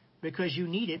because you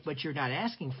need it, but you're not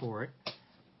asking for it,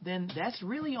 then that's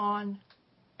really on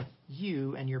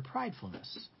you and your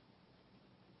pridefulness.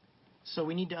 So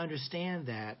we need to understand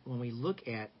that when we look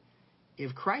at,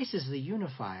 if Christ is the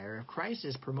unifier, if Christ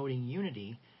is promoting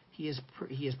unity, he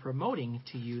is promoting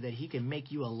to you that he can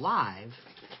make you alive,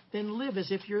 then live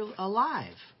as if you're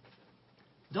alive.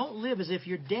 Don't live as if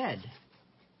you're dead.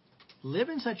 Live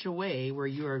in such a way where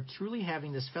you are truly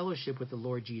having this fellowship with the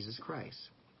Lord Jesus Christ.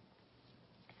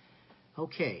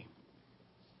 Okay.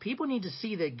 People need to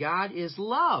see that God is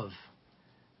love.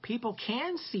 People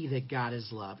can see that God is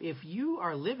love. If you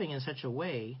are living in such a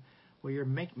way where you're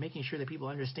making sure that people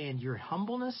understand your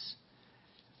humbleness,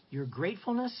 your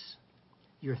gratefulness,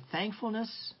 your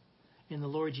thankfulness in the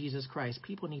Lord Jesus Christ,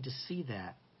 people need to see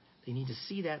that. They need to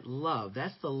see that love.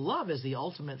 That's the love is the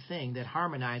ultimate thing that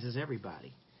harmonizes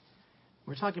everybody.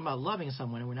 We're talking about loving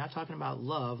someone, and we're not talking about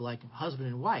love like husband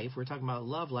and wife. We're talking about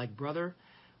love like brother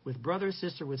with brother,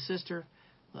 sister with sister,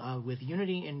 with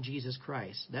unity in Jesus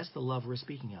Christ. That's the love we're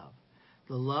speaking of.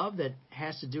 The love that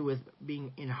has to do with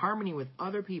being in harmony with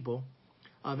other people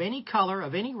of any color,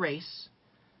 of any race.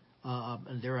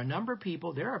 There are a number of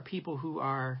people. There are people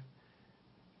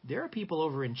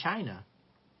over in China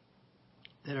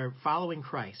that are following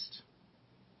Christ.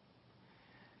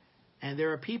 And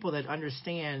there are people that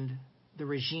understand the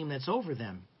regime that's over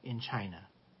them in China,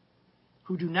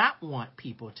 who do not want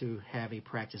people to have a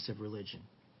practice of religion.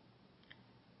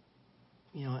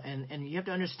 You know, and you have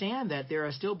to understand that there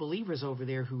are still believers over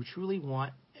there who truly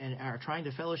want and are trying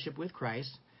to fellowship with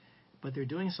Christ, but they're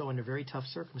doing so under very tough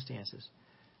circumstances.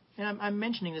 And I'm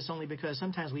mentioning this only because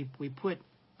sometimes we put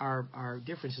our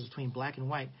differences between black and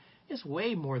white. It's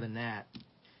way more than that.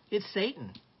 It's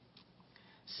Satan.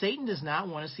 Satan does not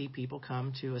want to see people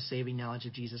come to a saving knowledge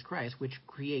of Jesus Christ, which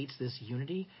creates this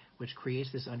unity, which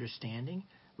creates this understanding,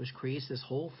 which creates this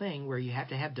whole thing where you have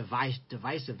to have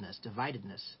divisiveness,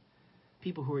 dividedness.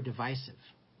 People who are divisive.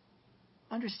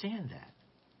 Understand that.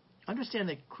 Understand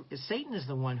that Satan is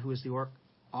the one who is the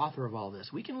author of all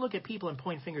this. We can look at people and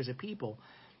point fingers at people,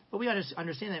 but we got to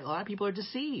understand that a lot of people are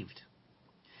deceived.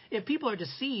 If people are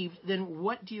deceived, then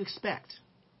what do you expect?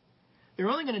 They're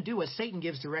only going to do what Satan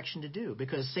gives direction to do,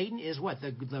 because Satan is what?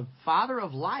 The father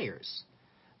of liars.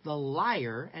 The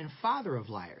liar and father of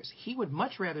liars. He would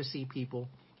much rather see people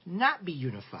not be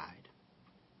unified.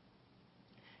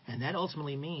 And that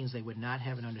ultimately means they would not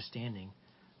have an understanding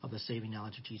of the saving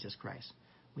knowledge of Jesus Christ.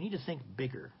 We need to think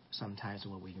bigger sometimes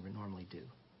than what we normally do.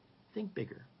 Think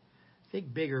bigger.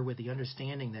 Think bigger with the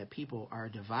understanding that people are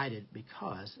divided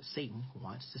because Satan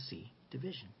wants to see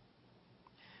division.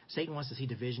 Satan wants to see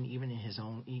division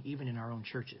even in our own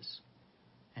churches,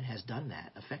 and has done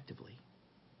that effectively.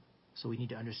 So we need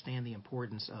to understand the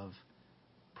importance of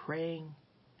praying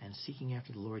and seeking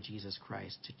after the Lord Jesus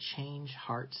Christ to change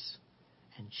hearts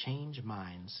and change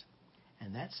minds,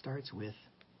 and that starts with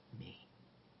me.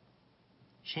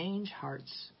 Change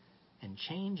hearts and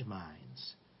change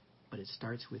minds, but it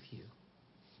starts with you.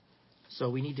 So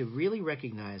we need to really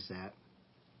recognize that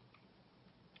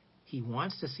He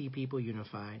wants to see people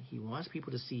unified. He wants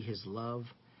people to see His love.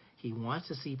 He wants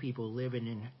to see people live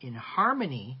in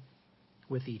harmony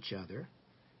with each other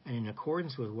and in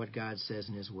accordance with what God says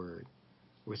in His Word.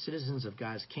 We're citizens of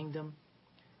God's kingdom.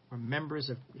 We're members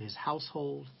of His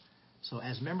household. So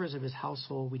as members of His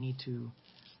household, we need to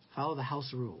follow the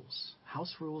house rules.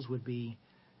 House rules would be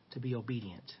to be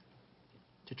obedient,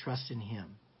 to trust in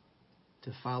Him,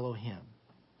 to follow Him,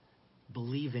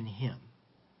 believe in Him.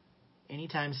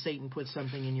 Anytime Satan puts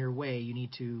something in your way, you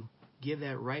need to give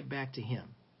that right back to him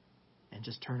and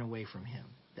just turn away from him.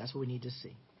 That's what we need to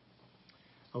see.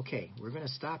 Okay, we're going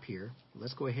to stop here.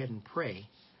 Let's go ahead and pray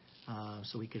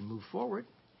so we can move forward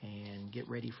and get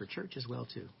ready for church as well,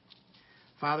 too.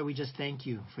 Father, we just thank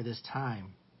you for this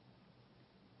time,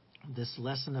 this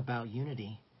lesson about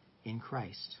unity in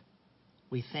Christ.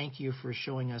 We thank you for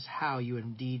showing us how you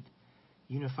indeed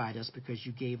unified us, because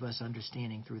you gave us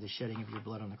understanding through the shedding of your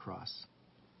blood on the cross,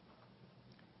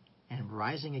 and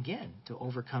rising again to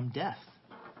overcome death.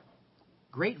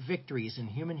 Great victories in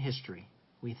human history.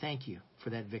 We thank you for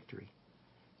that victory.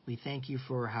 We thank you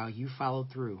for how you followed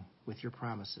through with your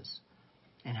promises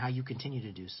and how you continue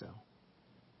to do so.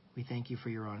 We thank you for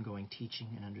your ongoing teaching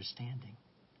and understanding.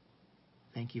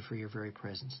 Thank you for your very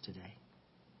presence today.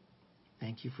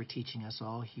 Thank you for teaching us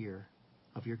all here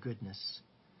of your goodness,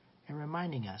 and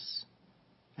reminding us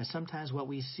that sometimes what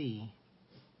we see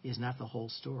is not the whole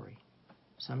story.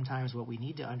 Sometimes what we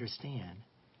need to understand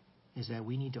is that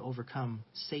we need to overcome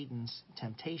Satan's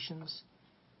temptations,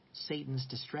 Satan's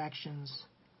distractions,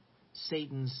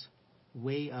 Satan's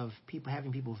way of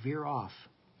having people veer off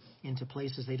into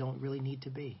places they don't really need to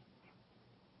be.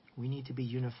 We need to be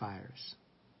unifiers.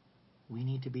 We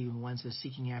need to be ones that are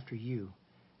seeking after you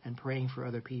and praying for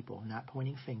other people, not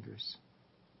pointing fingers.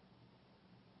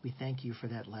 We thank you for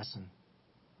that lesson.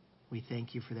 We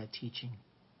thank you for that teaching.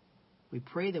 We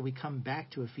pray that we come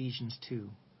back to Ephesians 2,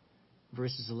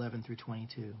 verses 11 through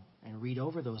 22, and read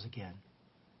over those again,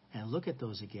 and look at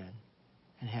those again,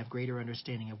 and have greater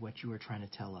understanding of what you are trying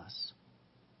to tell us.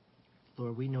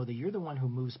 Lord, we know that you're the one who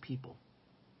moves people.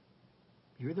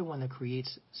 You're the one that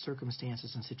creates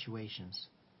circumstances and situations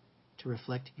to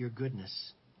reflect your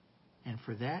goodness. And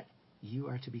for that, you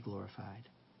are to be glorified.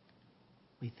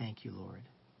 We thank you, Lord.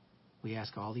 We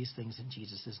ask all these things in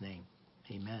Jesus' name.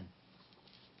 Amen.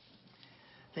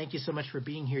 Thank you so much for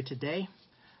being here today.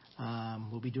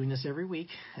 We'll be doing this every week.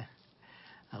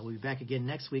 We'll be back again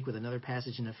next week with another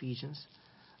passage in Ephesians.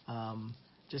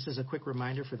 Just as a quick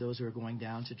reminder for those who are going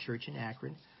down to church in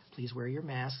Akron, please wear your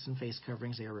masks and face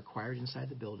coverings. They are required inside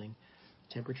the building.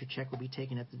 Temperature check will be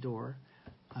taken at the door.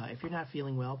 If you're not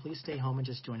feeling well, please stay home and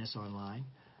just join us online.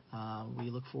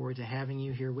 We look forward to having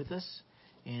you here with us.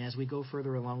 And as we go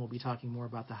further along, we'll be talking more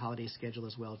about the holiday schedule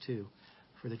as well, too,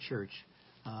 for the church.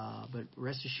 But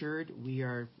rest assured, we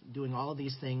are doing all of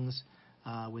these things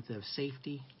with the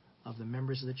safety of the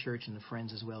members of the church and the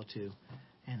friends as well, too.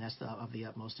 And that's of the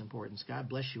utmost importance. God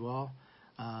bless you all.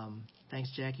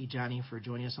 Thanks, Jackie, Johnny, for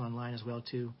joining us online as well,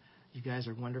 too. You guys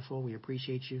are wonderful. We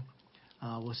appreciate you.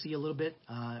 We'll see you a little bit.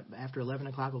 After 11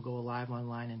 o'clock, we'll go live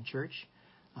online in church.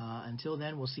 Until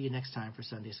then, we'll see you next time for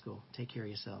Sunday School. Take care of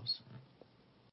yourselves.